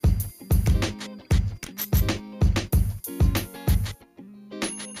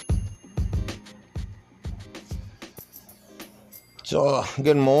So,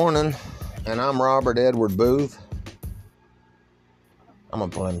 good morning, and I'm Robert Edward Booth. I'm a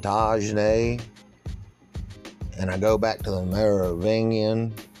Plantagenet, and I go back to the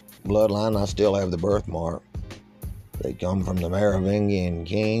Merovingian bloodline. I still have the birthmark. They come from the Merovingian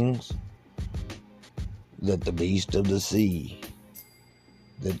kings, that the beast of the sea,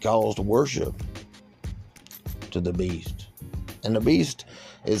 that caused worship to the beast. And the beast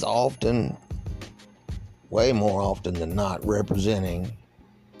is often, way more often than not, representing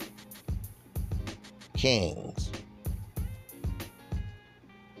kings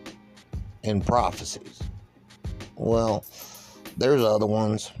in prophecies. Well, there's other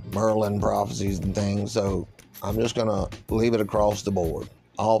ones, Merlin prophecies and things, so I'm just going to leave it across the board.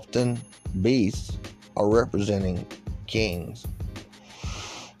 Often, beasts are representing kings.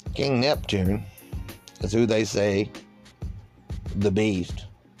 King Neptune is who they say the beast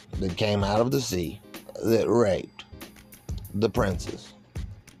that came out of the sea, that raped the princess,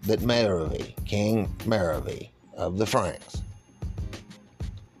 that King Merovee of the Franks,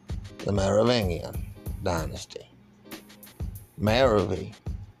 the Merovingian dynasty. Merovee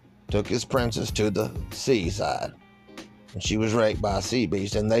took his princess to the seaside, and she was raped by a sea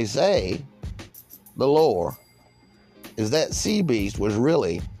beast, and they say, the lore is that sea beast was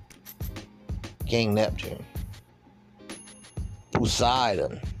really King Neptune.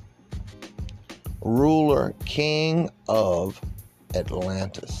 Poseidon, ruler, king of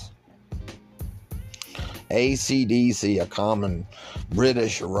Atlantis. AC/DC, a common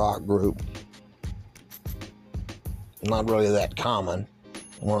British rock group. Not really that common,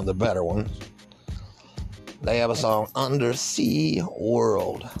 one of the better ones. They have a song, Undersea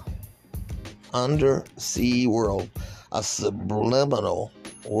World. Undersea World, a subliminal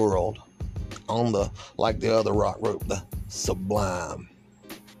world on the, like the other rock group, the Sublime.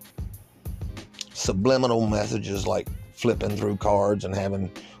 Subliminal messages like flipping through cards and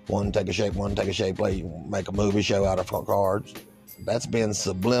having one take a shape, like you make a movie show out of cards. That's been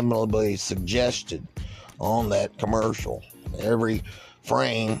subliminally suggested on that commercial. Every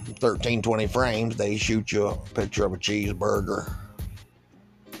frame, 13, 20 frames, they shoot you a picture of a cheeseburger.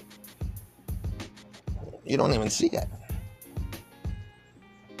 You don't even see it.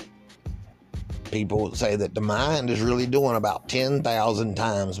 People say that the mind is really doing about 10,000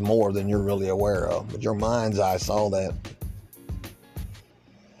 times more than you're really aware of. But your mind's eye saw that.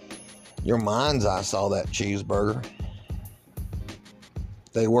 Your mind's eye saw that cheeseburger.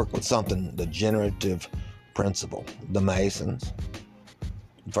 They work with something, the generative principle, the Masons.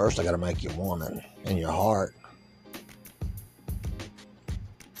 First, I got to make you want it in your heart.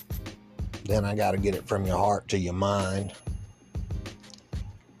 Then I got to get it from your heart to your mind.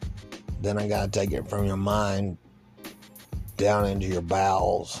 Then I got to take it from your mind down into your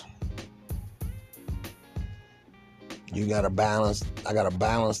bowels. You got to balance, I got to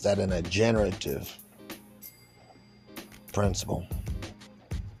balance that in a generative principle.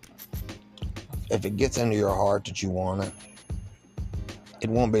 If it gets into your heart that you want it, it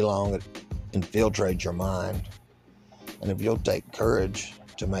won't be long it infiltrates your mind. And if you'll take courage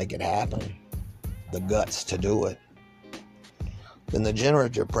to make it happen, the guts to do it, then the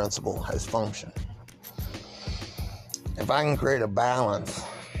generative principle has functioned. If I can create a balance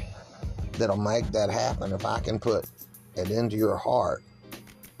that'll make that happen, if I can put it into your heart,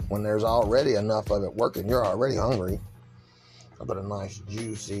 when there's already enough of it working, you're already hungry. I put a nice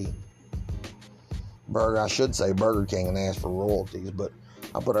juicy burger, I should say Burger King and ask for royalties, but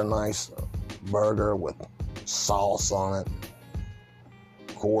I put a nice burger with sauce on it,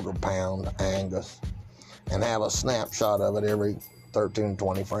 quarter-pound Angus, and have a snapshot of it every 13,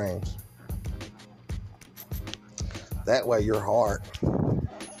 20 frames. That way your heart,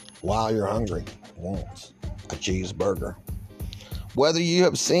 while you're hungry, wants a cheeseburger. Whether you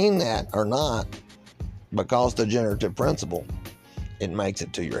have seen that or not, because the generative principle, it makes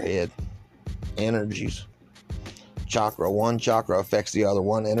it to your head. Energies. Chakra, one chakra affects the other,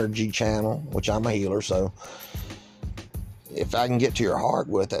 one energy channel, which I'm a healer, so if I can get to your heart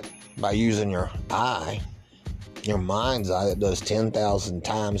with it by using your eye, your mind's eye, that does 10,000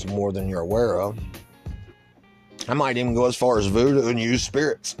 times more than you're aware of. I might even go as far as voodoo and use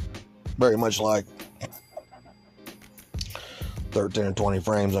spirits, very much like 13 or 20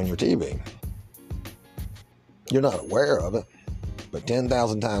 frames on your TV. You're not aware of it, but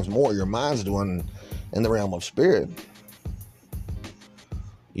 10,000 times more your mind's doing in the realm of spirit.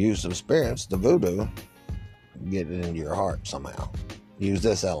 Use some spirits, the voodoo, get it into your heart somehow. Use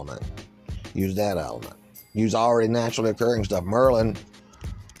this element, use that element. Use already naturally occurring stuff. Merlin,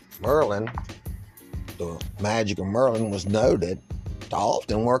 the magic of Merlin was noted to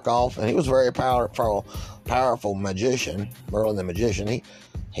often work off, and he was a very powerful magician, Merlin the magician.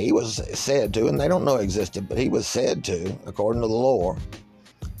 He was said to, and they don't know existed, but he was said to, according to the lore,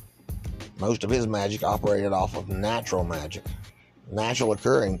 most of his magic operated off of natural magic, natural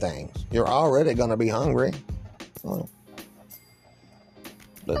occurring things. You're already going to be hungry. Well,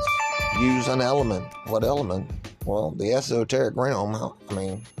 let's use an element. What element? Well, the esoteric realm. I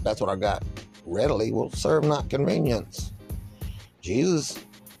mean, that's what I got readily. Will serve not convenience. Jesus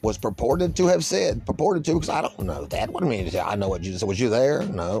was purported to have said, because I don't know that. What do you mean? I know what Jesus said. Was you there?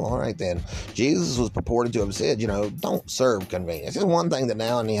 No. All right then. Jesus was purported to have said, don't serve convenience. It's one thing that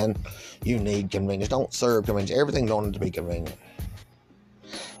now and then you need convenience. Don't serve convenience. Everything don't need to be convenient.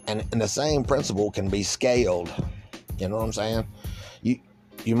 And the same principle can be scaled. You know what I'm saying?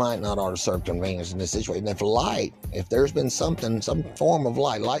 You might not ought to serve convenience in this situation. If there's been some form of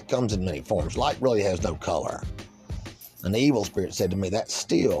light comes in many forms. Light really has no color. An evil spirit said to me, that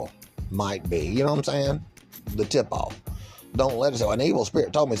still might be, you know what I'm saying? The tip-off. Don't let it say, an evil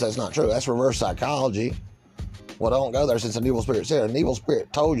spirit told me that's not true. That's reverse psychology. Well, don't go there since an evil spirit said it. An evil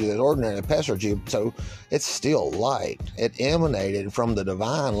spirit told you that ordinarily pestered you, so it's still light. It emanated from the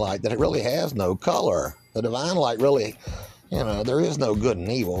divine light that it really has no color. The divine light really, there is no good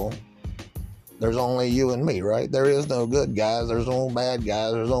and evil. There's only you and me, right? There is no good guys. There's no bad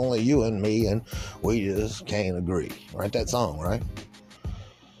guys. There's only you and me, and we just can't agree. Write that song, right?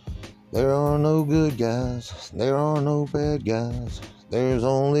 There are no good guys. There are no bad guys. There's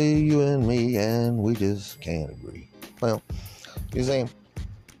only you and me, and we just can't agree. Well, you see,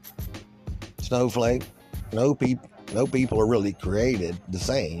 snowflake, no people are really created the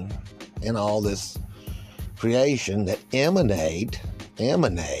same in all this creation that emanate,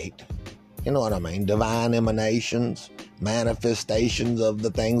 you know what I mean? Divine emanations, manifestations of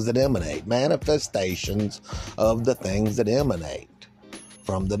the things that emanate. Manifestations of the things that emanate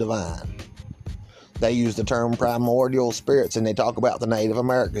from the divine. They use the term primordial spirits, and they talk about the Native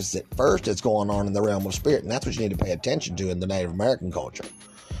Americans. At first, it's going on in the realm of spirit, and that's what you need to pay attention to in the Native American culture.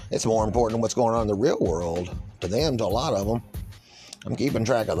 It's more important than what's going on in the real world to them, to a lot of them. I'm keeping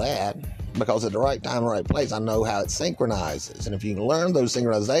track of that because at the right time, right place, I know how it synchronizes. And if you can learn those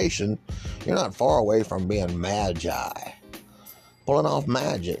synchronizations, you're not far away from being magi. Pulling off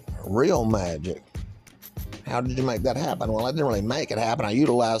magic, real magic. How did you make that happen? Well, I didn't really make it happen. I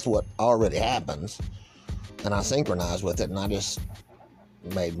utilized what already happens, and I synchronized with it, and I just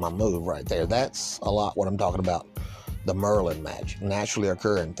made my move right there. That's a lot what I'm talking about. The Merlin magic, naturally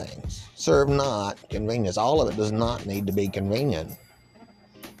occurring things. Serve not convenience. All of it does not need to be convenient.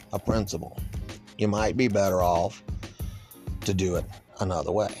 A principle. You might be better off to do it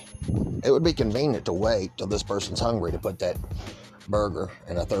another way. It would be convenient to wait till this person's hungry to put that burger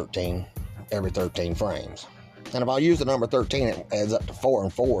in every 13 frames. And if I use the number 13, it adds up to 4,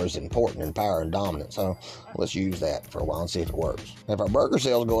 and 4 is important in power and dominance. So let's use that for a while and see if it works. If our burger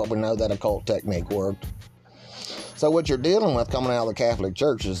sales go up, we know that occult technique worked. So what you're dealing with coming out of the Catholic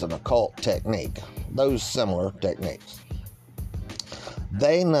Church is an occult technique. Those similar techniques.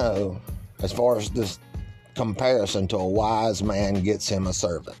 They know, as far as this comparison to a wise man gets him a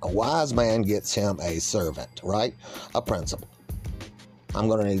servant. A wise man gets him a servant, right? A principal. I'm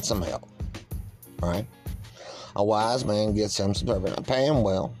going to need some help, right? A wise man gets him some servant. I pay him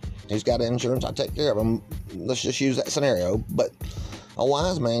well. He's got insurance. I take care of him. Let's just use that scenario. But a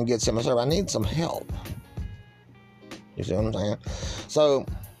wise man gets him a servant. I need some help. You see what I'm saying? So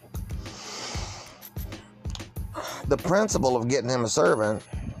the principle of getting him a servant,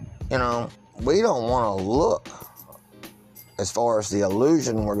 we don't want to look, as far as the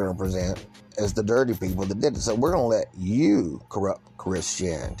illusion we're going to present, as the dirty people that did it. So we're going to let you corrupt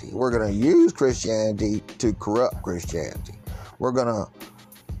Christianity. We're going to use Christianity to corrupt Christianity. We're going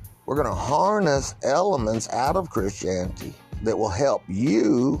to harness elements out of Christianity that will help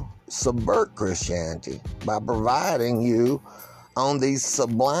you subvert Christianity by providing you on these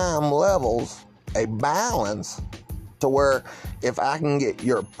sublime levels a balance to where if I can get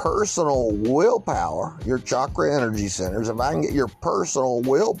your personal willpower, your chakra energy centers, if I can get your personal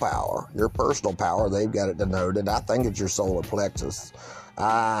willpower, your personal power, they've got it denoted. I think it's your solar plexus.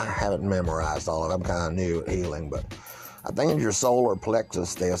 I haven't memorized all of it. I'm kind of new at healing, but I think it's your solar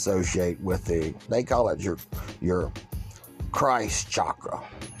plexus they associate with they call it your Christ chakra,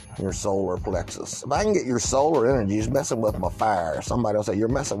 your solar plexus. If I can get your solar energy, you're messing with my fire. Somebody will say, you're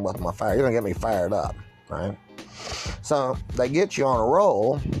messing with my fire. You're going to get me fired up, right? So they get you on a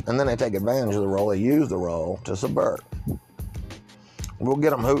roll, and then they take advantage of the roll. They use the roll to subvert. We'll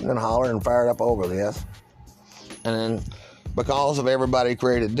get them hooting and hollering and fired up over this. And then because of everybody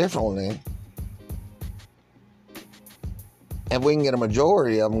created differently, if we can get a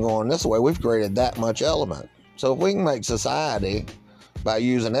majority of them going this way, we've created that much element. So if we can make society, by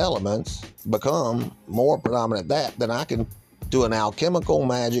using elements, become more predominant that, then I can do an alchemical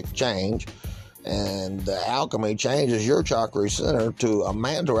magic change, and the alchemy changes your chakra center to a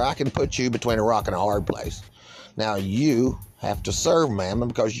mantra where I can put you between a rock and a hard place. Now you have to serve Mammon,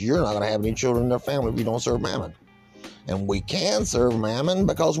 because you're not going to have any children in their family if you don't serve Mammon. And we can serve Mammon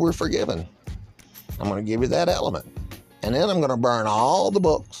because we're forgiven. I'm going to give you that element. And then I'm going to burn all the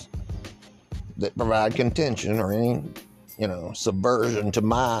books that provide contention or any, subversion to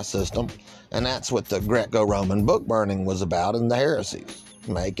my system. And that's what the Greco-Roman book burning was about in the heresies.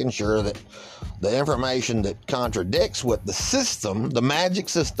 Making sure that the information that contradicts what the system, the magic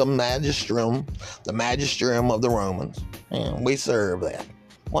system, the magisterium of the Romans, we serve that.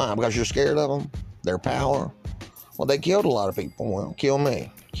 Why? Because you're scared of them? Their power? Well, they killed a lot of people. Well, kill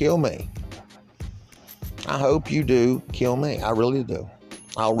me. Kill me. I hope you do kill me. I really do.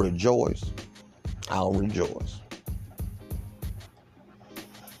 I'll rejoice. I'll rejoice.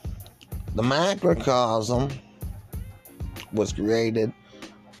 The macrocosm was created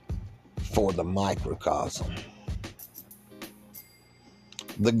for the microcosm.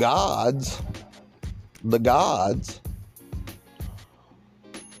 The gods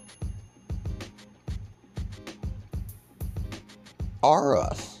are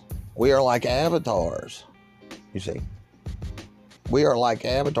us. We are like avatars, you see. We are like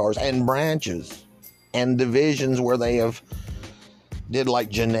avatars and branches and divisions where they have did like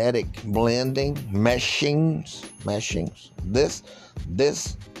genetic blending, meshings. This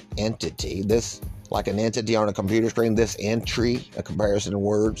entity, this like an entity on a computer screen, this entry, a comparison of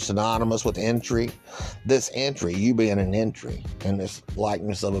words, synonymous with entry. This entry, you being an entry in this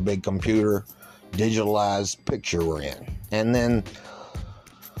likeness of a big computer, digitalized picture we're in. And then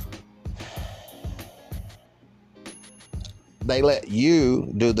they let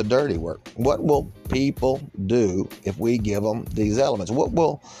you do the dirty work. What will people do if we give them these elements? What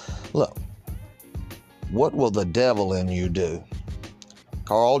will the devil in you do?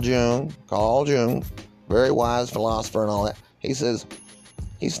 Carl Jung, very wise philosopher and all that, he says,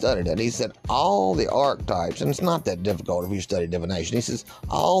 he studied it. He said all the archetypes, and it's not that difficult if you study divination. He says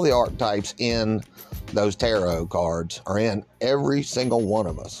all the archetypes in those tarot cards are in every single one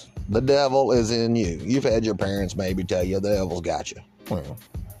of us. The devil is in you. You've had your parents maybe tell you the devil's got you. Well,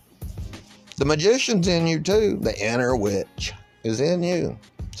 the magician's in you too. The inner witch is in you.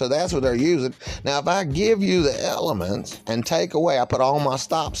 So that's what they're using. Now, if I give you the elements and take away, I put all my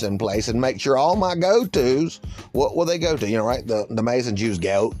stops in place and make sure all my go-tos, what will they go to? Right? The Masons use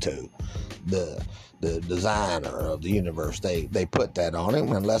go-to. The designer of the universe, they put that on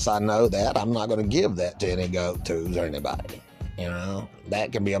him. Unless I know that, I'm not going to give that to any go-tos or anybody.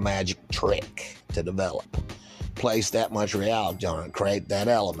 That can be a magic trick to develop. Place that much reality on it, create that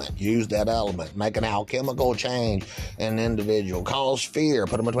element, use that element, make an alchemical change in an individual, cause fear,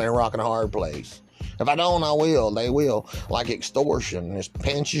 put them between a rock and a hard place. If I don't, I will. They will. Like extortion, just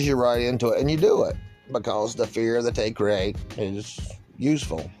pinches you right into it, and you do it because the fear that they create is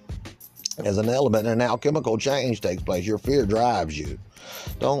useful as an element, and an alchemical change takes place. Your fear drives you.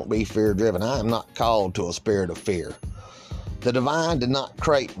 Don't be fear-driven. I am not called to a spirit of fear. The divine did not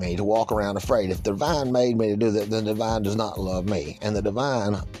create me to walk around afraid. If the divine made me to do that, then the divine does not love me. And the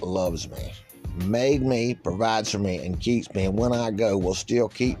divine loves me, made me, provides for me, and keeps me. And when I go, will still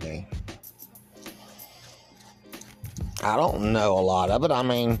keep me. I don't know a lot of it. I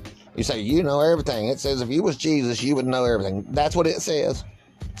mean, you say you know everything. It says if you was Jesus, you would know everything. That's what it says.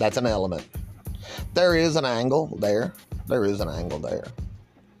 That's an element. There is an angle there. There is an angle there.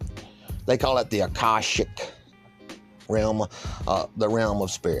 They call it the Akashic realm, the realm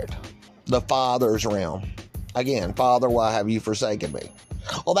of spirit, the Father's realm. Again, Father, why have you forsaken me?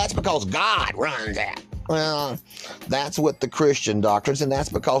 Well, that's because God runs that. Well, that's what the Christian doctrines, and that's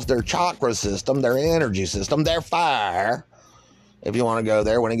because their chakra system, their energy system, their fire, if you want to go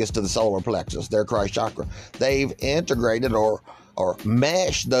there when it gets to the solar plexus, their Christ chakra, they've integrated or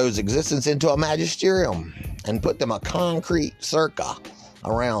meshed those existences into a magisterium and put them a concrete circa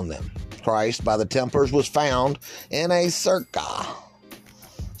around them. Christ by the Templars was found in a circa,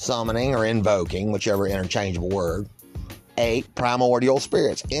 summoning or invoking, whichever interchangeable word, 8 primordial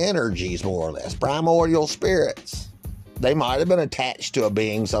spirits, energies more or less, primordial spirits. They might have been attached to a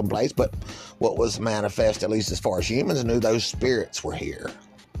being someplace, but what was manifest, at least as far as humans knew, those spirits were here.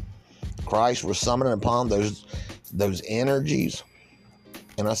 Christ was summoning upon those energies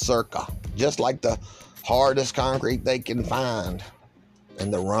in a circa, just like the hardest concrete they can find in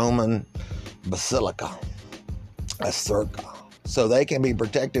the Roman basilica, a circa. so they can be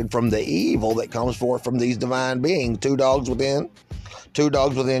protected from the evil that comes forth from these divine beings. Two dogs within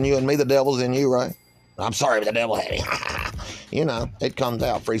you and me. The devil's in you, right? I'm sorry, but the devil had me. You know, it comes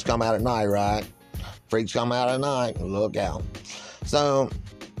out. Freaks come out at night, right? Freaks come out at night. Look out. So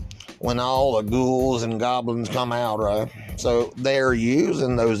when all the ghouls and goblins come out, right? So they're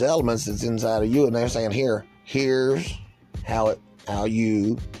using those elements that's inside of you, and they're saying, here's how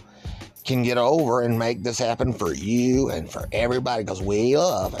you can get over and make this happen for you and for everybody, because we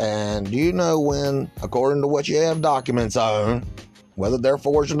love. And do you know when, according to what you have documents on, whether they're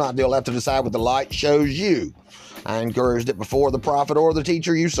forged or not, they'll have to decide what the light shows you. I encouraged it before: the prophet or the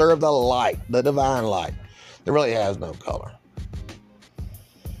teacher, you serve the light, the divine light. It really has no color.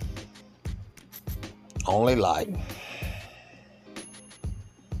 Only light.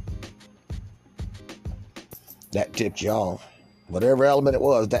 That tipped you off. Whatever element it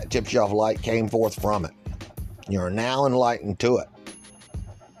was, that tipped you off. Light came forth from it. You're now enlightened to it.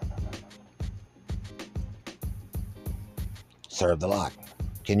 Serve the light.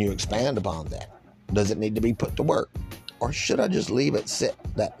 Can you expand upon that? Does it need to be put to work? Or should I just leave it sit,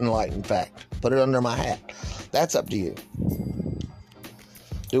 that enlightened fact? Put it under my hat. That's up to you.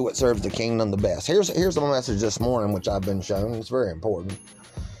 Do what serves the kingdom the best. Here's a message this morning, which I've been shown. It's very important.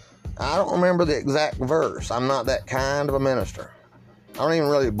 I don't remember the exact verse. I'm not that kind of a minister. I don't even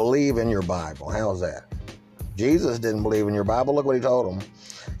really believe in your Bible. How's that? Jesus didn't believe in your Bible. Look what he told them.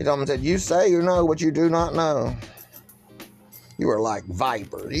 He told them, said, you say you know, but you do not know. You are like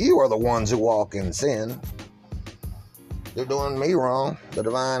vipers. You are the ones who walk in sin. You're doing me wrong, the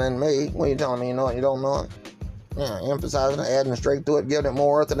divine in me. What are you telling me you know it, you don't know it? Yeah, emphasizing it, adding straight to it, giving it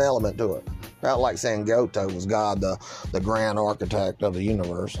more earth and element to it. About like saying Goto was God, the grand architect of the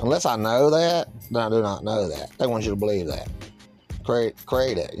universe. Unless I know that, then I do not know that. They want you to believe that.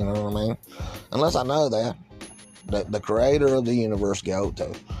 Create it, you know what I mean? Unless I know that, the creator of the universe,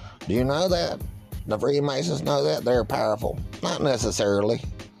 Goto. Do you know that? The Freemasons know that. They're powerful. Not necessarily.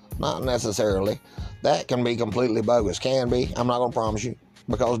 Not necessarily. That can be completely bogus. Can be. I'm not going to promise you.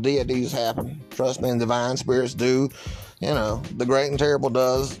 Because deities happen. Trust me, and divine spirits do. You know, the great and terrible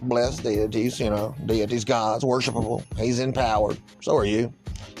does bless deities. You know, deities, gods, worshipable. He's empowered. So are you.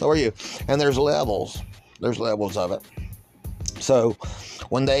 So are you. And there's levels. There's levels of it. So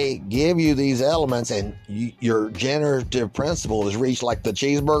when they give you these elements and your generative principle is reached, like the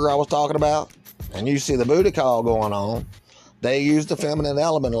cheeseburger I was talking about, and you see the booty call going on, they use the feminine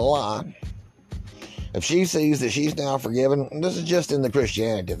element a lot. If she sees that she's now forgiven, and this is just in the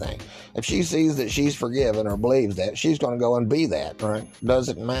Christianity thing, if she sees that she's forgiven or believes that, she's going to go and be that, right?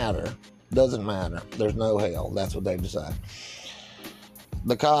 Doesn't matter. Doesn't matter. There's no hell. That's what they decide.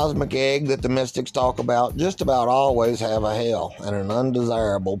 The cosmic egg that the mystics talk about just about always have a hell and an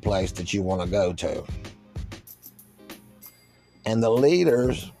undesirable place that you want to go to. And the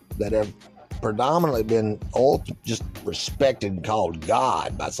leaders that have predominantly been all just respected and called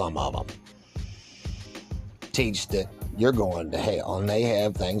God by some of them teach that you're going to hell, and they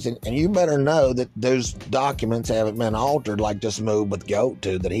have things, and you better know that those documents haven't been altered like this move with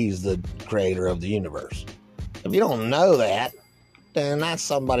Goto, that he's the creator of the universe. If you don't know that, then that's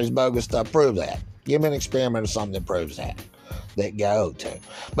somebody's bogus stuff. Prove that. Give me an experiment or something that proves that Goto.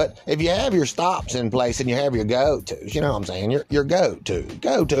 But if you have your stops in place and you have your go-tos, you know what I'm saying, your go-to,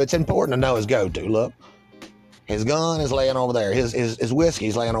 it's important to know his go-to. Look, his gun is laying over there, his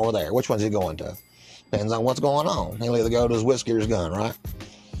whiskey's laying over there. Which one's he going to? Depends on what's going on. He'll either go to his whiskey or his gun, right?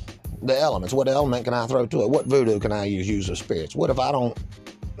 The elements. What element can I throw to it? What voodoo can I use of spirits? What if I don't...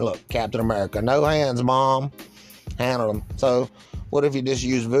 Look, Captain America, no hands, Mom. Handle them. So, what if you just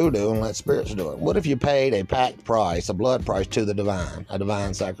use voodoo and let spirits do it? What if you paid a packed price, a blood price to the divine, a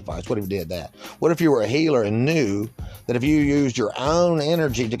divine sacrifice? What if you did that? What if you were a healer and knew that if you used your own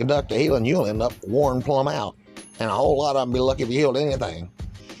energy to conduct a healing, you'll end up worn plumb out? And a whole lot of them be lucky if you healed anything.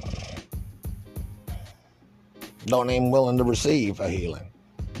 Don't even willing to receive a healing.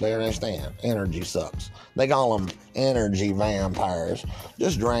 They understand. Energy sucks. They call them energy vampires.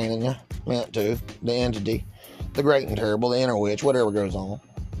 Just draining you. Meant to. The entity. The great and terrible. The inner witch. Whatever goes on.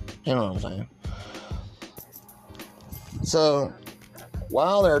 You know what I'm saying? So,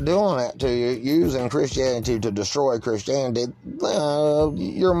 while they're doing that to you, using Christianity to destroy Christianity,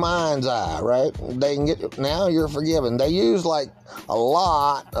 your mind's eye, right? They can get, now you're forgiven. They use like a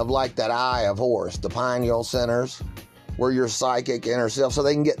lot of like that eye of Horus, the pineal centers, where your psychic inner self, so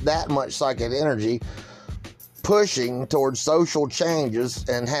they can get that much psychic energy pushing towards social changes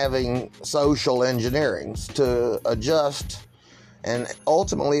and having social engineerings to adjust. And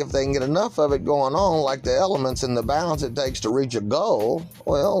ultimately, if they can get enough of it going on, like the elements and the balance it takes to reach a goal,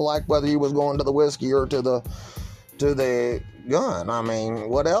 well, like whether you was going to the whiskey or to to the gun. I mean,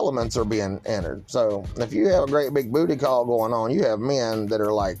 what elements are being entered? So if you have a great big booty call going on, you have men that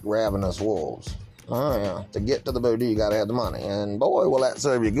are like ravenous wolves. Oh yeah, to get to the booty, you got to have the money. And boy, will that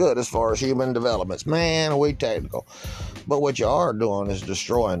serve you good as far as human developments. Man, we technical. But what you are doing is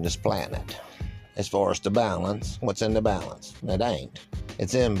destroying this planet. As far as the balance, what's in the balance? It ain't.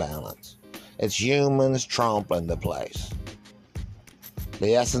 It's imbalance. It's humans trampling the place.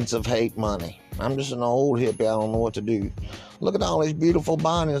 The essence of hate, money. I'm just an old hippie. I don't know what to do. Look at all these beautiful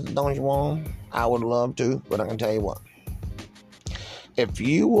bodies. Don't you want them? I would love to, but I can tell you what. If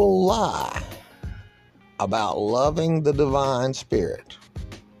you will lie about loving the divine spirit,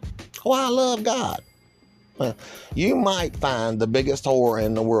 oh, I love God. Well, you might find the biggest whore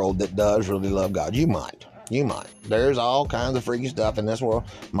in the world that does really love God. You might. There's all kinds of freaky stuff in this world.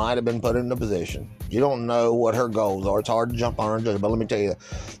 Might have been put in a position. You don't know what her goals are. It's hard to jump on her and judge. But let me tell you,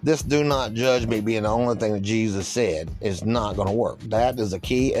 this do not judge me being the only thing that Jesus said is not going to work. That is a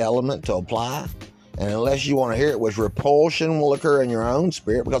key element to apply. And unless you want to hear it, which repulsion will occur in your own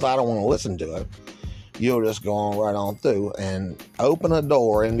spirit, because I don't want to listen to it, you'll just go on right on through and open a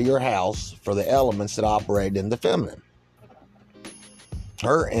door into your house for the elements that operate in the feminine.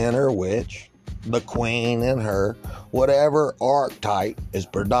 Her inner witch, the queen in her, whatever archetype is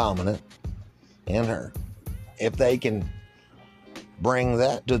predominant in her. If they can bring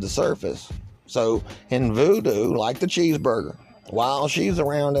that to the surface. So in voodoo, like the cheeseburger, while she's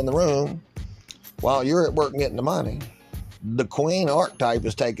around in the room, while you're at work getting the money, the queen archetype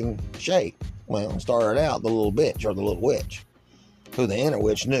is taking shape. Well, started out the little bitch or the little witch, who the inner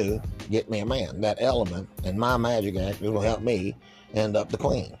witch knew, get me a man. That element and my magic act will help me end up the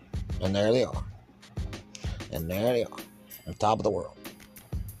queen. And there they are. And there they are, on top of the world.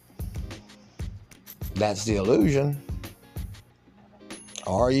 That's the illusion.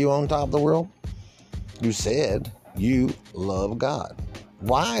 Are you on top of the world? You said you love God.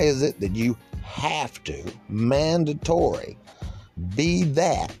 Why is it that you have to, mandatory, be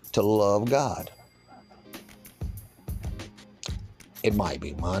that to love God? It might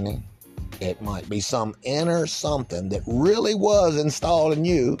be money. It might be some inner something that really was installed in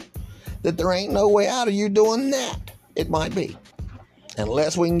you that there ain't no way out of you doing that. It might be.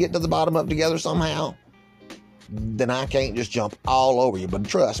 Unless we can get to the bottom of it together somehow, then I can't just jump all over you. But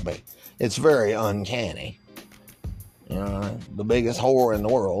trust me, it's very uncanny. You know, the biggest whore in the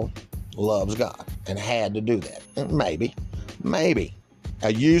world loves God and had to do that. And maybe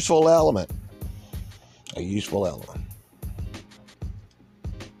a useful element. A useful element.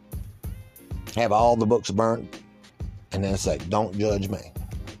 Have all the books burnt and then say, don't judge me.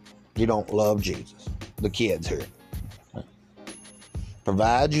 You don't love Jesus. The kids here.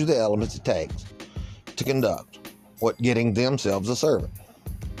 Provide you the elements it takes to conduct what getting themselves a servant.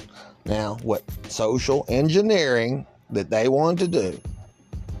 Now, what social engineering that they want to do,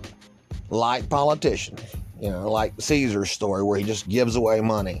 like politicians, like Caesar's story where he just gives away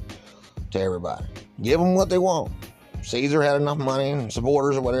money to everybody. Give them what they want. Caesar had enough money and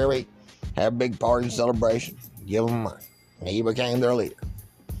supporters or whatever. He had a big party and celebration. Give them money. And he became their leader.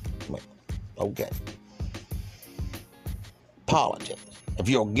 Okay. Politics. If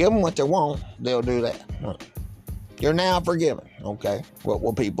you'll give them what they want, they'll do that. You're now forgiven. Okay. What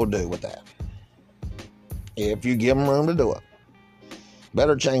will people do with that? If you give them room to do it.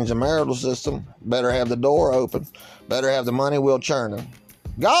 Better change the marital system. Better have the door open. Better have the money wheel churning.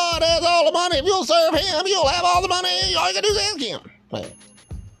 God has all the money. If you'll serve him, you'll have all the money. All you got to do is ask him. Man.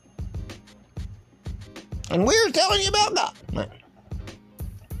 And we're telling you about God. Man.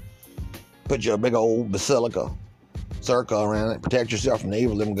 Put you a big old basilica circle around it, protect yourself from the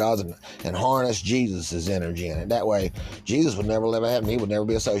evil of them gods, and harness Jesus' energy in it. That way, Jesus would never let it happen. He would never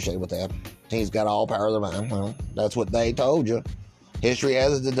be associated with that. He's got all power of the mind. Well, that's what they told you. History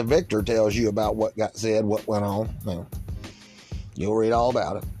has it that the victor tells you about what got said, what went on. Well, you'll read all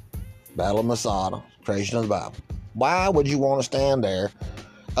about it. Battle of Masada, creation of the Bible. Why would you want to stand there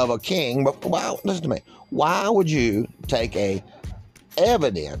of a king? But listen to me. Why would you take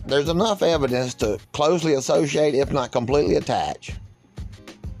there's enough evidence to closely associate, if not completely attach,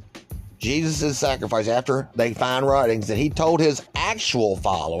 Jesus' sacrifice after they find writings that he told his actual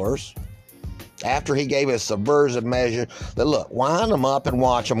followers, after he gave his subversive measure, that look, wind them up and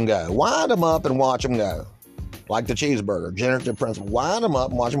watch them go. Wind them up and watch them go. Like the cheeseburger, generative principle. Wind them up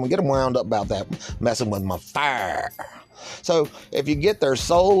and watch them. Get them wound up about that, messing with my fire. So if you get their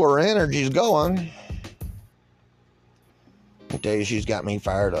solar energies going, I tell you, she's got me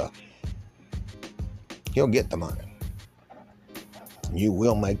fired up. You'll get the money. You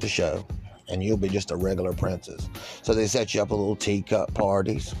will make the show. And you'll be just a regular princess. So they set you up a little teacup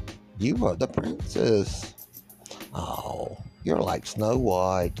parties. You are the princess. Oh, you're like Snow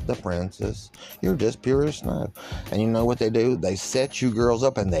White, the princess. You're just pure as snow. And you know what they do? They set you girls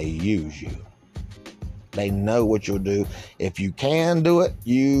up and they use you. They know what you'll do. If you can do it,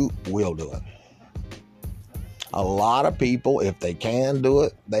 you will do it. A lot of people, if they can do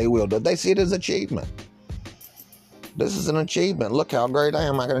it, they will do it. They see it as achievement. This is an achievement. Look how great I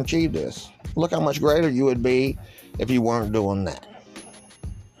am. I can achieve this. Look how much greater you would be if you weren't doing that.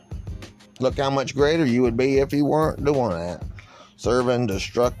 Look how much greater you would be if you weren't doing that. Serving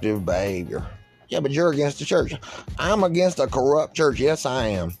destructive behavior. Yeah, but you're against the church. I'm against a corrupt church. Yes, I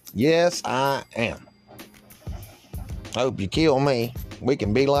am. Yes, I am. Hope you kill me. We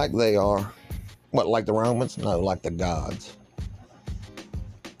can be like they are. What, like the Romans? No, like the gods.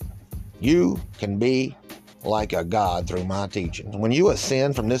 You can be like a god through my teaching. When you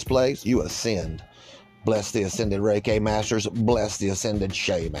ascend from this place, you ascend. Bless the ascended Reiki masters. Bless the ascended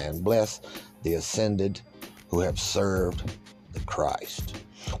shaman. Bless the ascended who have served the Christ.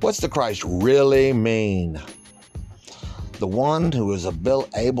 What's the Christ really mean? The one who is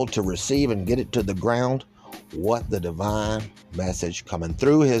able to receive and get it to the ground what the divine message coming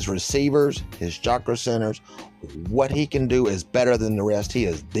through his receivers, his chakra centers, what he can do is better than the rest. He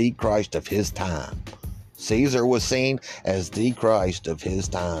is the Christ of his time. Caesar was seen as the Christ of his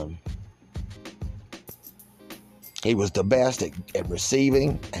time. He was the best at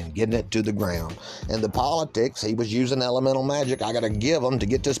receiving and getting it to the ground. In the politics, he was using elemental magic. I got to give him to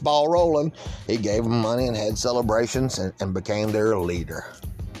get this ball rolling. He gave them money and had celebrations and became their leader.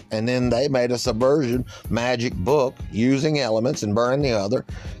 And then they made a subversion magic book using elements and burning the other,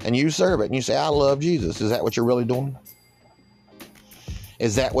 and you serve it. And you say, I love Jesus. Is that what you're really doing?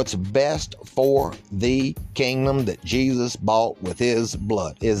 Is that what's best for the kingdom that Jesus bought with his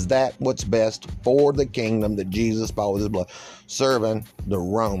blood? Is that what's best for the kingdom that Jesus bought with his blood? Serving the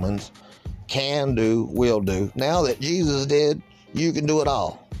Romans can do, will do. Now that Jesus did, you can do it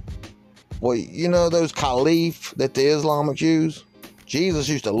all. Well, you know those caliph that the Islamics use? Jesus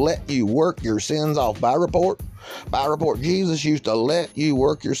used to let you work your sins off by report. By report, Jesus used to let you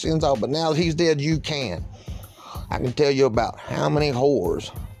work your sins off, but now that he's dead, you can. I can tell you about how many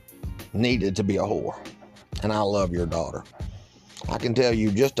whores needed to be a whore. And I love your daughter. I can tell you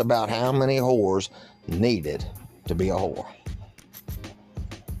just about how many whores needed to be a whore.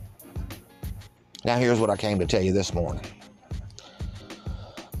 Now here's what I came to tell you this morning.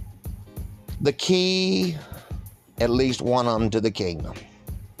 The key, at least one of them, to the kingdom.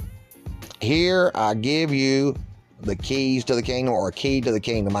 Here I give you the keys to the kingdom, or a key to the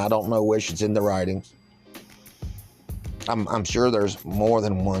kingdom. I don't know which, it's in the writings. I'm sure there's more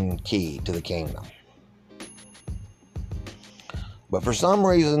than one key to the kingdom. But for some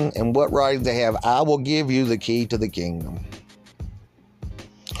reason, in what writings they have, I will give you the key to the kingdom.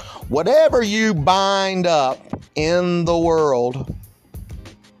 Whatever you bind up in the world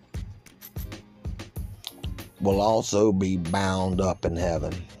will also be bound up in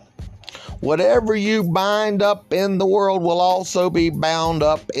heaven. Whatever you bind up in the world will also be bound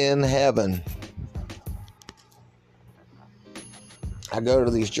up in heaven. I go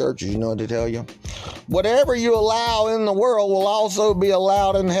to these churches, you know what they tell you? Whatever you allow in the world will also be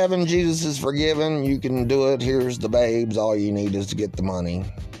allowed in heaven. Jesus is forgiven. You can do it. Here's the babes. All you need is to get the money.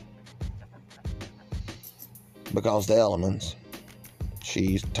 Because the elements,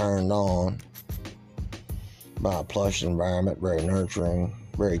 she's turned on by a plush environment, very nurturing,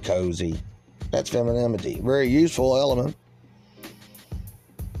 very cozy. That's femininity. Very useful element.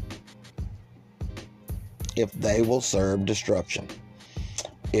 If they will serve destruction.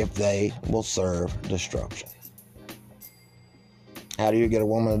 If they will serve destruction. How do you get a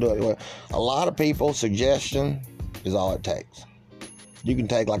woman to do it? Well, a lot of people, suggestion is all it takes. You can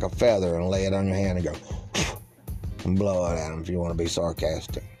take like a feather and lay it on your hand and go and blow it at them if you want to be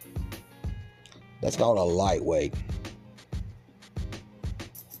sarcastic. That's called a lightweight.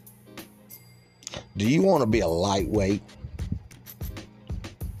 Do you want to be a lightweight?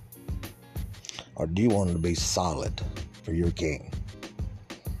 Or do you want to be solid for your king?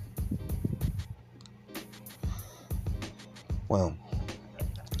 Well,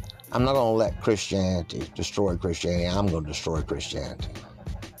 I'm not going to let Christianity destroy Christianity. I'm going to destroy Christianity.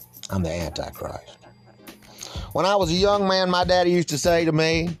 I'm the Antichrist. When I was a young man, my daddy used to say to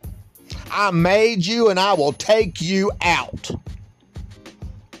me, I made you and I will take you out.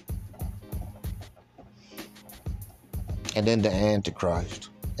 And then the Antichrist.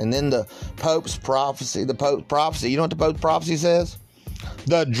 And then the Pope's prophecy. The Pope's prophecy. You know what the Pope's prophecy says?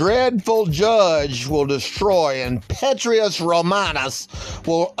 The dreadful judge will destroy, and Petrus Romanus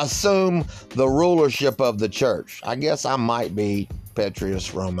will assume the rulership of the church. I guess I might be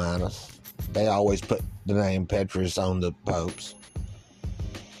Petrus Romanus. They always put the name Petrus on the popes.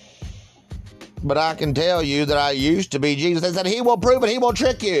 But I can tell you that I used to be Jesus. They said, he will prove it, he will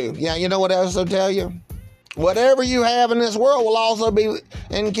trick you. Yeah, you know what else they'll tell you? Whatever you have in this world will also be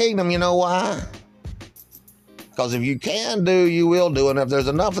in kingdom. You know why? Because if you can do, you will do. And if there's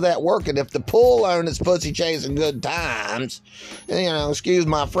enough of that working, if the pull on it's pussy chasing good times, you know, excuse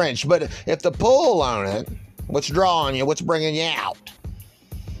my French, but if the pull on it, what's drawing you, what's bringing you out,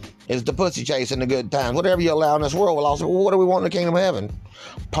 is the pussy chasing the good times. Whatever you allow in this world will also, well, what do we want in the kingdom of heaven?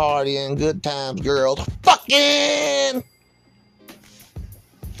 Partying, good times, girls, fucking,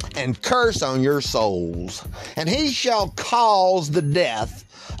 and curse on your souls. And he shall cause the death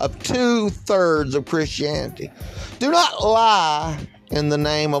of 2/3 of Christianity. Do not lie in the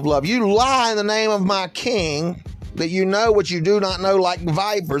name of love. You lie in the name of my king, that you know what you do not know, like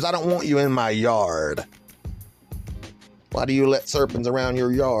vipers. I don't want you in my yard. Why do you let serpents around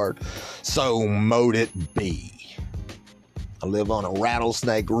your yard? So mote it be. I live on a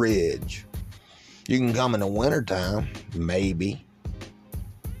rattlesnake ridge. You can come in the wintertime, maybe.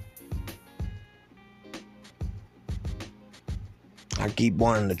 I keep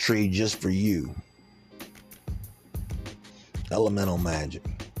wanting the tree just for you. Elemental magic.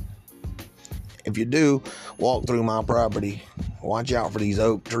 If you do walk through my property, watch out for these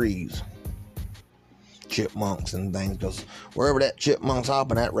oak trees. Chipmunks and things, because wherever that chipmunk's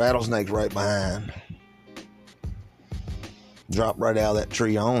hopping, that rattlesnake's right behind. Drop right out of that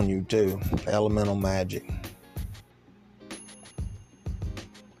tree on you too. Elemental magic.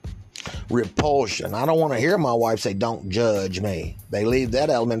 Repulsion. I don't want to hear my wife say, don't judge me. They leave that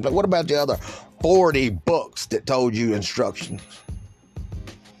element. But what about the other 40 books that told you instructions?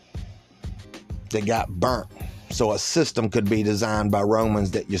 They got burnt so a system could be designed by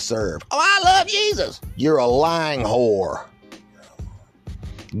Romans that you serve. Oh, I love Jesus. You're a lying whore.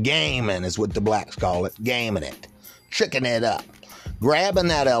 Gaming is what the blacks call it. Gaming it. Tricking it up. Grabbing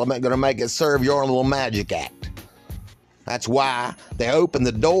that element, going to make it serve your little magic act. That's why they open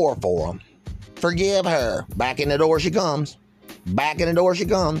the door for them. Forgive her. Back in the door she comes. Back in the door she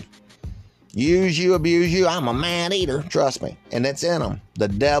comes. Use you, abuse you. I'm a man eater. Trust me. And it's in them. The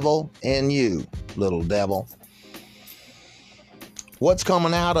devil in you, little devil. What's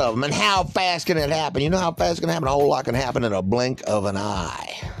coming out of them? And how fast can it happen? You know how fast it can happen? A whole lot can happen in a blink of an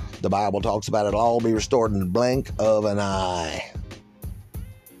eye. The Bible talks about it'll all be restored in the blink of an eye.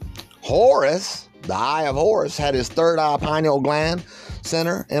 Horus, the eye of Horus, had his third eye pineal gland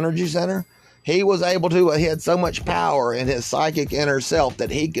center, energy center. He was able to, he had so much power in his psychic inner self that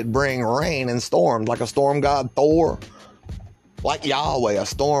he could bring rain and storms, like a storm god Thor, like Yahweh, a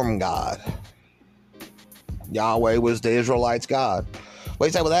storm god. Yahweh was the Israelites' God. Well,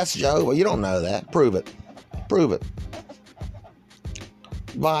 you say, well, that's Joe. Well, you don't know that. Prove it. Prove it.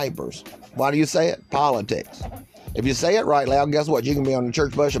 Vipers. Why do you say it? Politics. If you say it right loud, guess what? You can be on the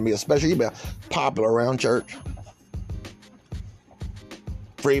church bus and be you can be popular around church.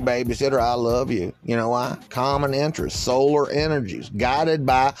 Free babysitter, I love you. You know why? Common interest, solar energies, guided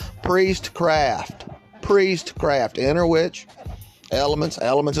by priestcraft. Priestcraft, inner witch, elements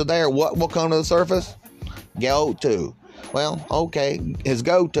are there. What will come to the surface? Go to. Well, okay, his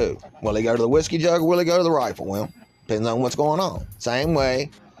go-to. Will he go to the whiskey jug or will he go to the rifle? Well, depends on what's going on. Same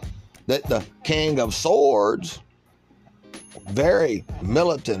way that the King of Swords, very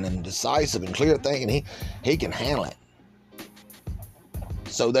militant and decisive and clear thinking, he can handle it.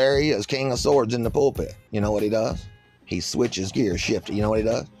 So there he is, King of Swords in the pulpit. You know what he does? He switches gears, shift. You know what he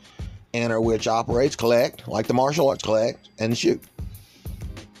does? Enter which operates, collect, like the martial arts, collect and shoot.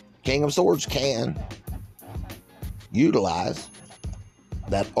 King of Swords can utilize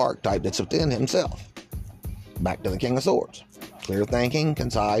that archetype that's within himself. Back to the King of Swords. Clear thinking,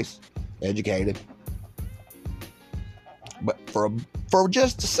 concise, educated. But for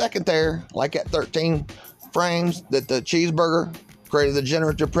just a second there, like at 13 frames that the cheeseburger created the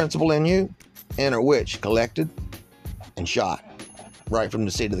generative principle in you, enter which collected and shot right from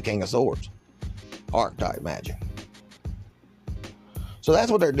the seat of the King of Swords. Archetype magic. So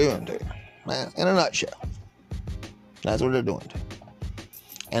that's what they're doing to you, man, in a nutshell. That's what they're doing to you.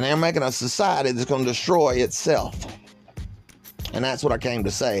 And they're making a society that's going to destroy itself. And that's what I came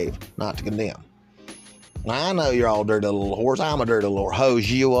to save, not to condemn. Now, I know you're all dirty little whores. I'm a dirty little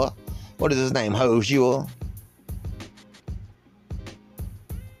Hosea. What is his name? Hosea?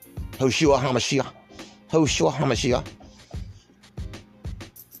 Hoshua HaMashiach. Hoshua HaMashiach.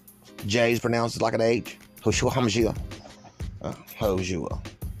 J's pronounced like an H. Hoshua HaMashiach. Hosea.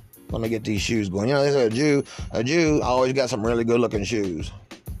 Let me get these shoes going. You know, they say a Jew always got some really good looking shoes.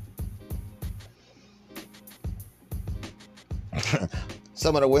 So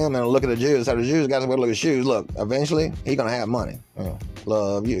some of the women look at the Jews, so the Jews got to look at shoes. Look, eventually, he's going to have money.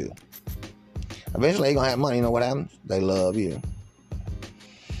 Love you. Eventually, he's going to have money. You know what happens? They love you.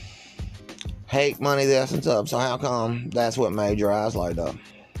 Hate money, the essence of. So how come that's what made your eyes light up?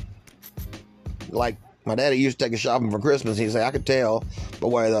 Like, my daddy used to take us shopping for Christmas. He'd say, I could tell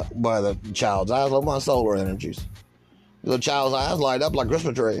by the child's eyes, look at my solar energies. The child's eyes light up like a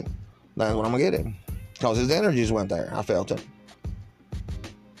Christmas tree. That's what I'm going to get him. Because his energies went there. I felt it.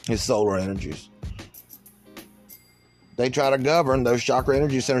 His solar energies. They try to govern those chakra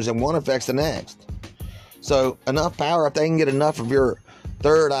energy centers, and one affects the next. So enough power, if they can get enough of your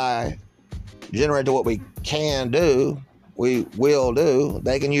third eye generate to what we can do, we will do,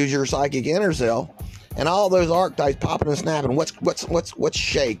 they can use your psychic inner self and all those archetypes popping and snapping. What's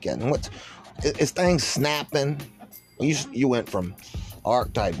shaking? Is things snapping? You went from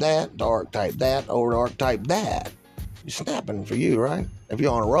archetype that to archetype that over to archetype that. You're snapping for you, right? If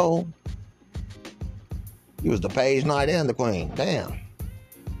you're on a roll. You was the page knight and the queen. Damn.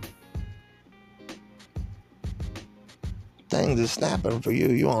 Things is snapping for you.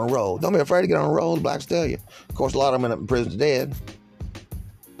 You on a roll. Don't be afraid to get on a roll. The blacks tell you. Of course, a lot of them end up in prison dead.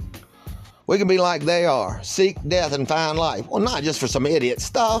 We can be like they are. Seek death and find life. Well, not just for some idiot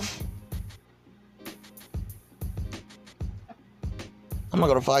stuff. I'm not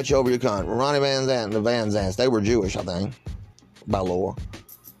going to fight you over your cunt. Ronnie Van Zant and the Van Zants, they were Jewish, I think, by lore.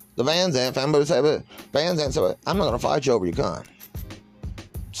 The Van Zant family said, Van Zant said, I'm not going to fight you over your cunt.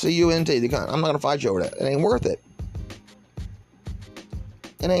 C-U-N-T, the cunt. I'm not going to fight you over that. It ain't worth it.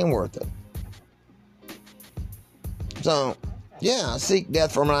 It ain't worth it. So, yeah, seek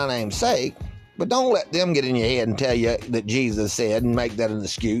death for my name's sake, but don't let them get in your head and tell you that Jesus said and make that an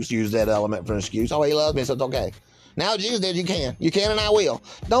excuse, use that element for an excuse. Oh, he loves me, so it's okay. Now Jesus did, you can. You can and I will.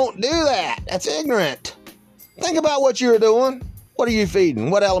 Don't do that. That's ignorant. Think about what you're doing. What are you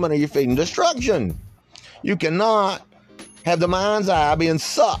feeding? What element are you feeding? Destruction. You cannot have the mind's eye being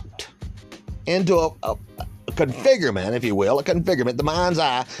sucked into a configurement, if you will, a configurement. The mind's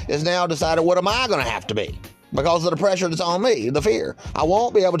eye is now decided, what am I going to have to be? Because of the pressure that's on me, the fear. I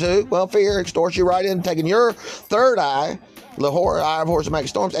won't be able to. Well, fear extorts you right into taking your third eye, the eye of horse to make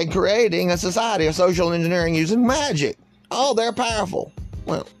storms, and creating a society of social engineering using magic. Oh, they're powerful.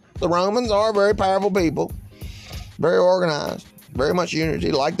 Well, the Romans are very powerful people, very organized, very much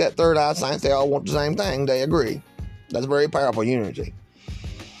unity. Like that third eye science, they all want the same thing. They agree. That's very powerful unity.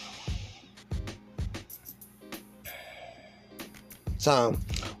 So,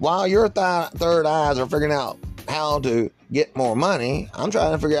 while your third eyes are figuring out how to get more money, I'm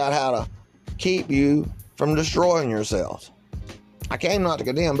trying to figure out how to keep you from destroying yourselves. I came not to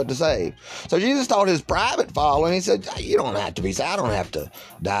condemn, but to save. So Jesus taught his private following. He said, you don't have to be saved. I don't have to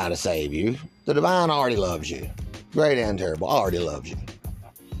die to save you. The divine already loves you. Great and terrible, already loves you.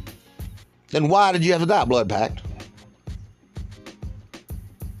 Then why did you have to die, blood pact?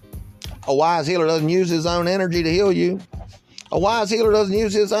 A wise healer doesn't use his own energy to heal you. A wise healer doesn't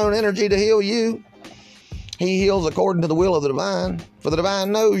use his own energy to heal you. He heals according to the will of the divine. For the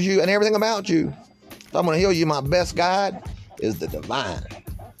divine knows you and everything about you. If I'm going to heal you, my best guide is the divine.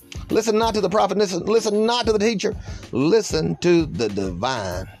 Listen not to the prophet. Listen not to the teacher. Listen to the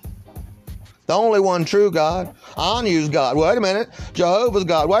divine. The only one true God. Anu's God. Wait a minute. Jehovah's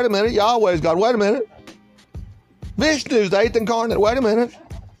God. Wait a minute. Yahweh's God. Wait a minute. Vishnu's the eighth incarnate. Wait a minute.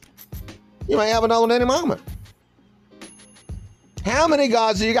 You may have another one any moment. How many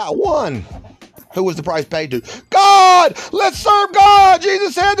gods do you got? One. Who was the price paid to? God! Let's serve God!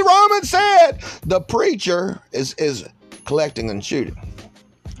 Jesus said, the Romans said. The preacher is collecting and shooting.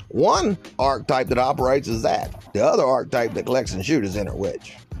 One archetype that operates is that. The other archetype that collects and shoots is inner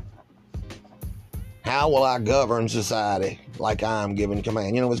witch. How will I govern society like I'm giving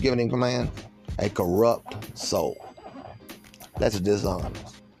command? You know what's giving him command? A corrupt soul. That's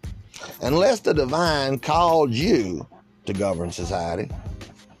dishonest. Unless the divine called you to govern society,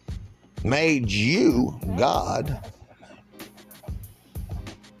 made you God,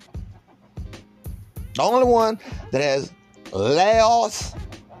 the only one that has laos,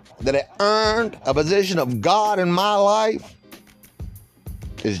 that has earned a position of God in my life,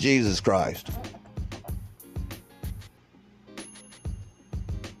 is Jesus Christ.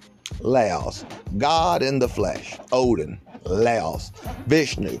 Laos, God in the flesh. Odin, Laos.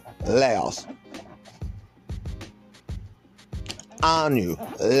 Vishnu, Laos. Anu,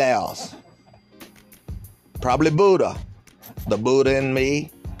 Laos. Probably Buddha. The Buddha in me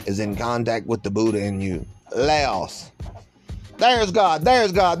is in contact with the Buddha in you. Laos. There's God,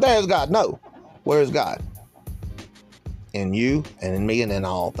 there's God, there's God. No. Where's God? In you and in me and in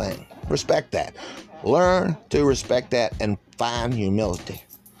all things. Respect that. Learn to respect that and find humility.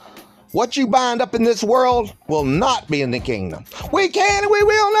 What you bind up in this world will not be in the kingdom. We can and we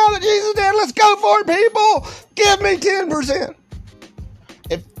will know that Jesus did. Let's go for it, people. Give me 10%.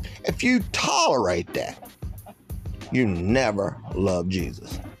 If you tolerate that, you never love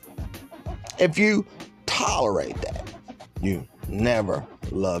Jesus. If you tolerate that, you never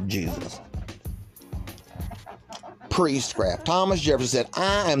love Jesus. Priestcraft. Thomas Jefferson said,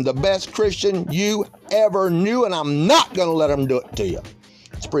 I am the best Christian you ever knew, and I'm not going to let them do it to you.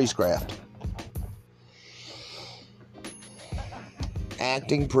 It's priestcraft.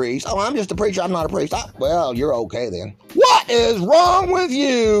 Acting priest. Oh, I'm just a preacher. I'm not a priest. Well, you're okay then. What is wrong with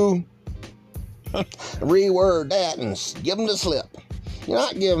you? Reword that and give them the slip. You're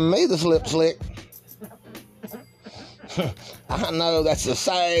not giving me the slip slick. I know that's the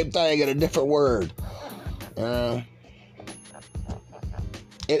same thing in a different word.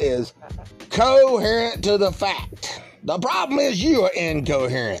 It is coherent to the fact. The problem is you are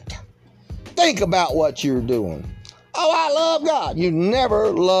incoherent. Think about what you're doing. Oh, I love God. You never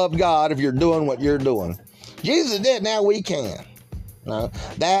loved God if you're doing what you're doing. Jesus did, now we can. No,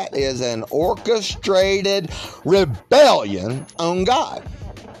 that is an orchestrated rebellion on God.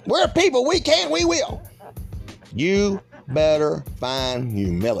 We're people, we can, we will. You better find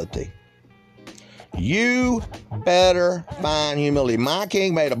humility. You better find humility. My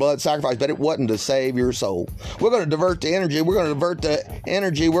king made a blood sacrifice, but it wasn't to save your soul. We're going to divert the energy. We're going to divert the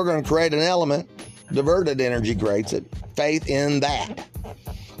energy. We're going to create an element. Diverted energy creates it. Faith in that.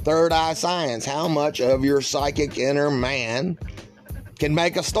 Third eye science. How much of your psychic inner man can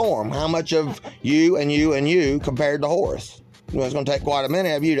make a storm? How much of you and you and you compared to Horus? Well, it's going to take quite a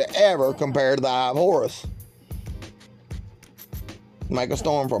minute of you to ever compare to the eye of Horus. Make a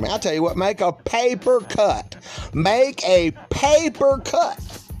storm for me. I'll tell you what, make a paper cut. Make a paper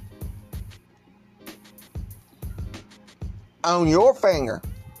cut on your finger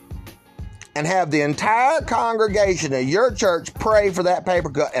and have the entire congregation of your church pray for that paper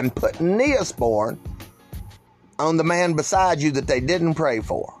cut and put Neosporin on the man beside you that they didn't pray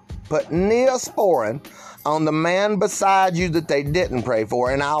for. Put Neosporin on the man beside you that they didn't pray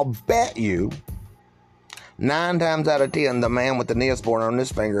for, and I'll bet you 9 times out of 10, the man with the Neosporin on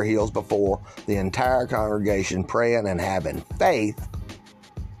his finger heals before the entire congregation praying and having faith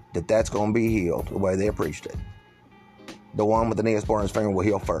that that's going to be healed the way they preached it. The one with the Neosporin on his finger will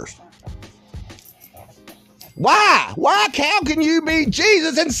heal first. Why? How can you be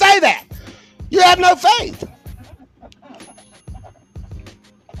Jesus and say that? You have no faith.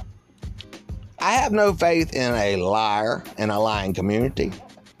 I have no faith in a liar and a lying community.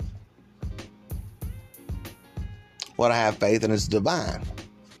 What I have faith in is divine.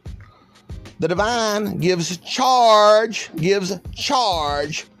 The divine gives charge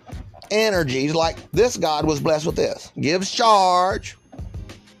energies, like this God was blessed with this. Gives charge.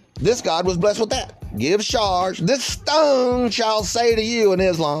 This God was blessed with that. Gives charge. This stone shall say to you in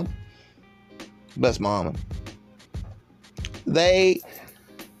Islam. Bless Muhammad. This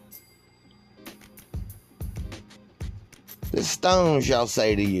stone shall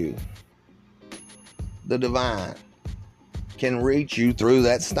say to you. The divine can reach you through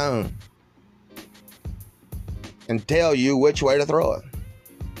that stone and tell you which way to throw it.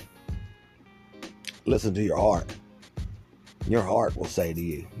 Listen to your heart. Your heart will say to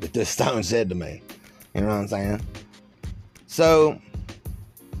you that this stone said to me. You know what I'm saying? So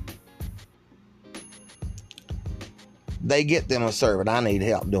they get them a servant. I need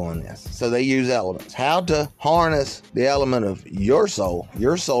help doing this. So they use elements. How to harness the element of your soul,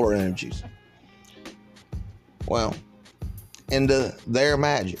 your solar energies. Well, into their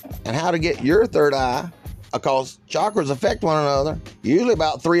magic. And how to get your third eye, because chakras affect one another, usually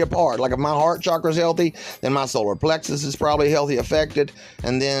about 3 apart. Like if my heart chakra is healthy, then my solar plexus is probably healthy affected,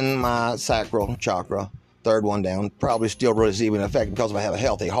 and then my sacral chakra, third one down, probably still receiving an effect because if I have a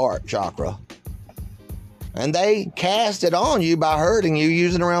healthy heart chakra. And they cast it on you by hurting you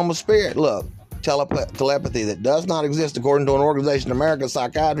using the realm of spirit. Look, telepathy that does not exist according to an organization in America,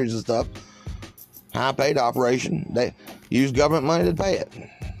 psychiatrists and stuff, high-paid operation. They use government money to pay it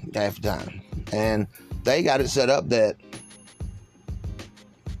half the time. And they got it set up that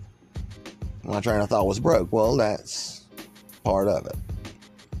my train of thought was broke. Well, that's part of it.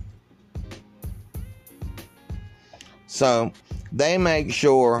 So they make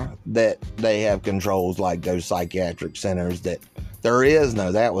sure that they have controls like those psychiatric centers that there is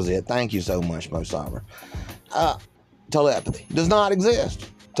no, that was it. Thank you so much, Mo Saber. Telepathy does not exist.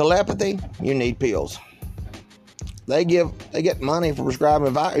 Telepathy, you need pills. They get money for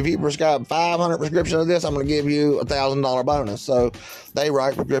prescribing. If you prescribe 500 prescriptions of this, I'm going to give you $1,000 bonus. So they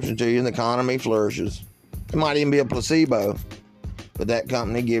write prescription to you and the economy flourishes. It might even be a placebo, but that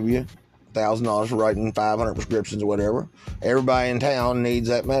company give you $1,000 for writing 500 prescriptions or whatever. Everybody in town needs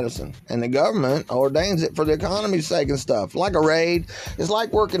that medicine, and the government ordains it for the economy's sake and stuff. Like a raid, it's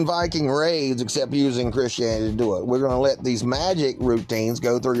like working Viking raids, except using Christianity to do it. We're going to let these magic routines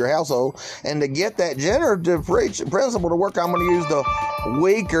go through your household, and to get that generative principle to work, I'm going to use the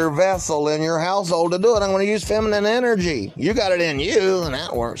weaker vessel in your household to do it. I'm going to use feminine energy. You got it in you, and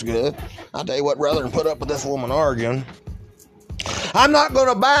that works good. I'll tell you what, rather than put up with this woman arguing, I'm not going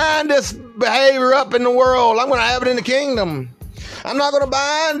to bind this behavior up in the world. I'm going to have it in the kingdom. I'm not going to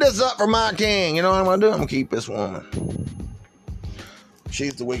bind this up for my king. You know what I'm going to do? I'm going to keep this woman.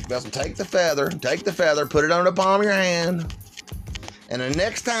 She's the weak vessel. Take the feather, put it on the palm of your hand. And the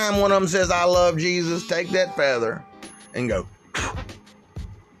next time one of them says, I love Jesus, take that feather and go,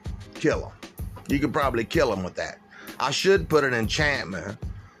 kill them. You could probably kill them with that. I should put an enchantment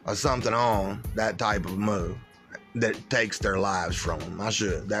or something on that type of move that takes their lives from them. I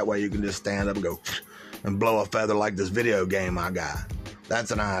should. That way you can just stand up and go and blow a feather like this video game I got.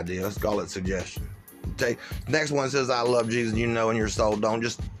 That's an idea. Let's call it suggestion. Next one says, I love Jesus, you know in your soul. Don't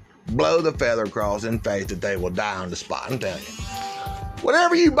just blow the feather across in faith that they will die on the spot. I'm telling you.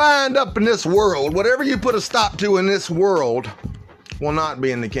 Whatever you bind up in this world, whatever you put a stop to in this world, will not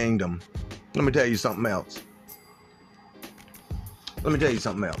be in the kingdom. Let me tell you something else.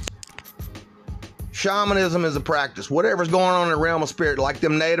 Shamanism is a practice. Whatever's going on in the realm of spirit, like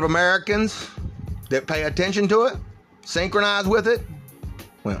them Native Americans that pay attention to it, synchronize with it.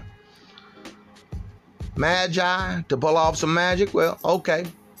 Well, magi to pull off some magic. Well, okay.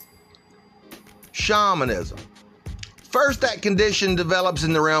 Shamanism. First, that condition develops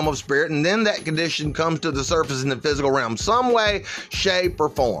in the realm of spirit, and then that condition comes to the surface in the physical realm, some way, shape, or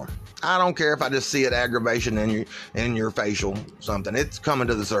form. I don't care if I just see it, aggravation in your facial something. It's coming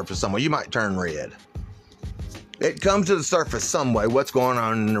to the surface some way. You might turn red. It comes to the surface some way. What's going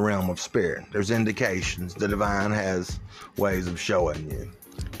on in the realm of spirit? There's indications. The divine has ways of showing you.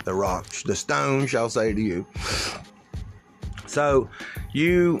 The rock, the stone shall say to you. So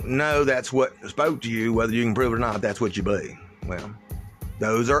you know that's what spoke to you, whether you can prove it or not. That's what you believe. Well,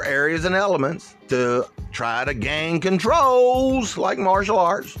 those are areas and elements to try to gain controls, like martial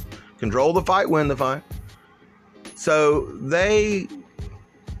arts. Control the fight, win the fight. So they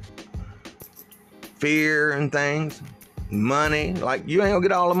fear and things, money. Like, you ain't gonna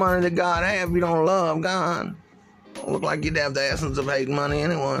get all the money that God have if you don't love God. Don't look like you'd have the essence of hating money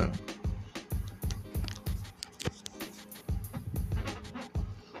anyway.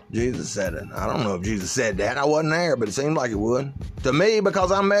 Jesus said it. I don't know if Jesus said that. I wasn't there, but it seemed like it would. To me,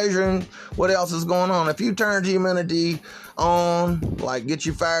 because I'm measuring what else is going on. If you turn humanity on, like get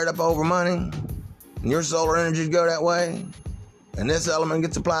you fired up over money, and your solar energies go that way, and this element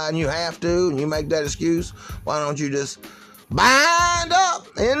gets applied and you have to, and you make that excuse, why don't you just bind up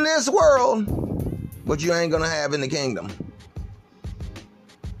in this world what you ain't going to have in the kingdom?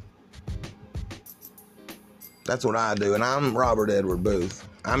 That's what I do, and I'm Robert Edward Booth.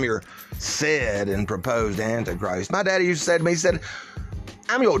 I'm your said and proposed Antichrist. My daddy used to say to me, he said,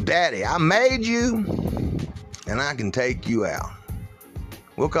 I'm your daddy. I made you, and I can take you out.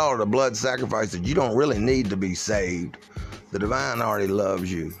 We'll call it a blood sacrifice that you don't really need to be saved. The divine already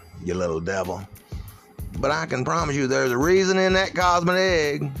loves you, you little devil. But I can promise you there's a reason in that cosmic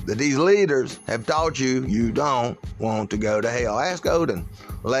egg that these leaders have taught you you don't want to go to hell. Ask Odin,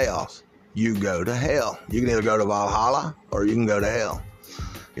 Laos, you go to hell. You can either go to Valhalla or you can go to hell.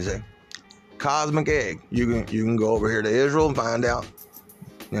 You see, cosmic egg. You can go over here to Israel and find out,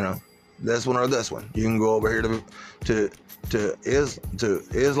 this one or this one. You can go over here to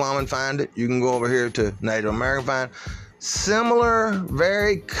Islam and find it. You can go over here to Native American and find similar,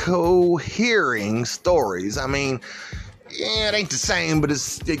 very cohering stories. I mean, yeah, it ain't the same, but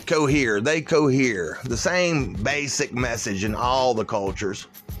it cohere. They cohere. The same basic message in all the cultures.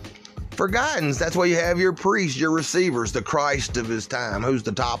 For guidance, that's why you have your priests, your receivers, the Christ of his time. Who's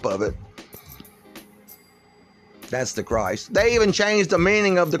the top of it? That's the Christ. They even changed the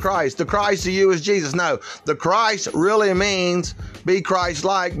meaning of the Christ. The Christ to you is Jesus. No, the Christ really means be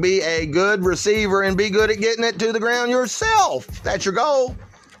Christ-like, be a good receiver, and be good at getting it to the ground yourself. That's your goal.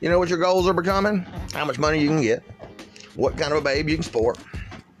 You know what your goals are becoming? How much money you can get, what kind of a babe you can sport,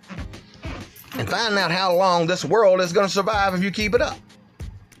 and finding out how long this world is going to survive if you keep it up.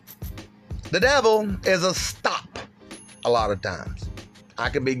 The devil is a stop a lot of times. I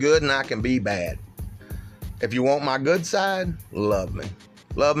can be good and I can be bad. If you want my good side, love me.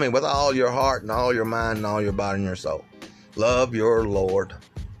 Love me with all your heart and all your mind and all your body and your soul. Love your Lord.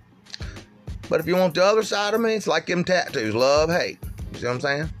 But if you want the other side of me, it's like them tattoos. Love, hate. You see what I'm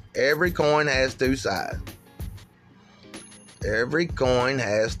saying? Every coin has two sides. Every coin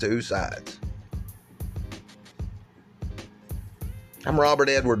has two sides. I'm Robert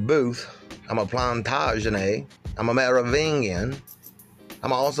Edward Booth. I'm a Plantagenet. I'm a Merovingian.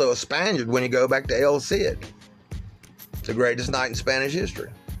 I'm also a Spaniard when you go back to El Cid. It's the greatest night in Spanish history.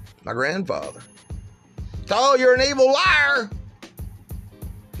 My grandfather. So you're an evil liar.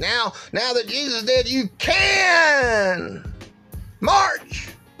 Now that Jesus did, you can march.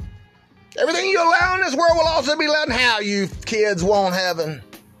 Everything you allow in this world will also be allowed. How you kids want heaven.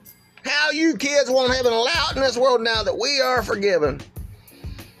 How you kids want heaven allowed in this world now that we are forgiven.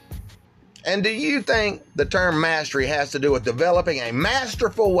 And do you think the term mastery has to do with developing a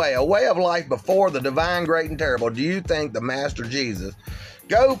masterful way, a way of life before the divine, great, and terrible? Do you think the Master Jesus,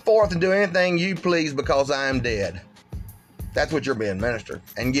 go forth and do anything you please because I am dead? That's what you're being, minister.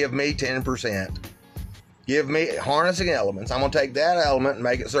 And give me 10%. Give me harnessing elements. I'm going to take that element and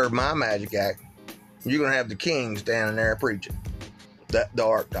make it serve my magic act. You're going to have the king standing there preaching the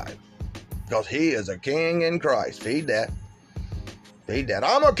archetype. Because he is a king in Christ. Feed that. Feed that.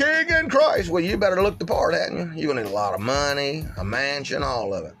 I'm a king in Christ. Well, you better look the part, hadn't you? You're going to need a lot of money, a mansion,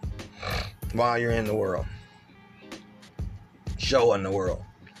 all of it. While you're in the world. Showing the world.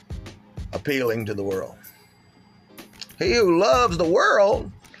 Appealing to the world. He who loves the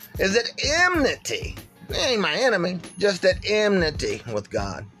world is at enmity. He ain't my enemy, just at enmity with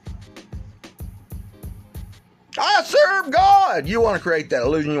God. I serve God. You want to create that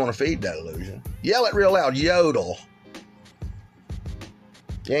illusion, you want to feed that illusion. Yell it real loud, yodel.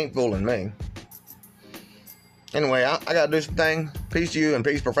 You ain't fooling me. Anyway, I got to do some things. Peace to you and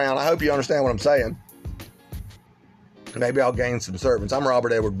peace profound. I hope you understand what I'm saying. Maybe I'll gain some servants. I'm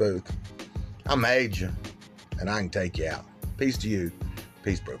Robert Edward Booth. I made you. And I can take you out. Peace to you.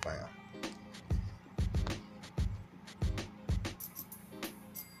 Peace profound.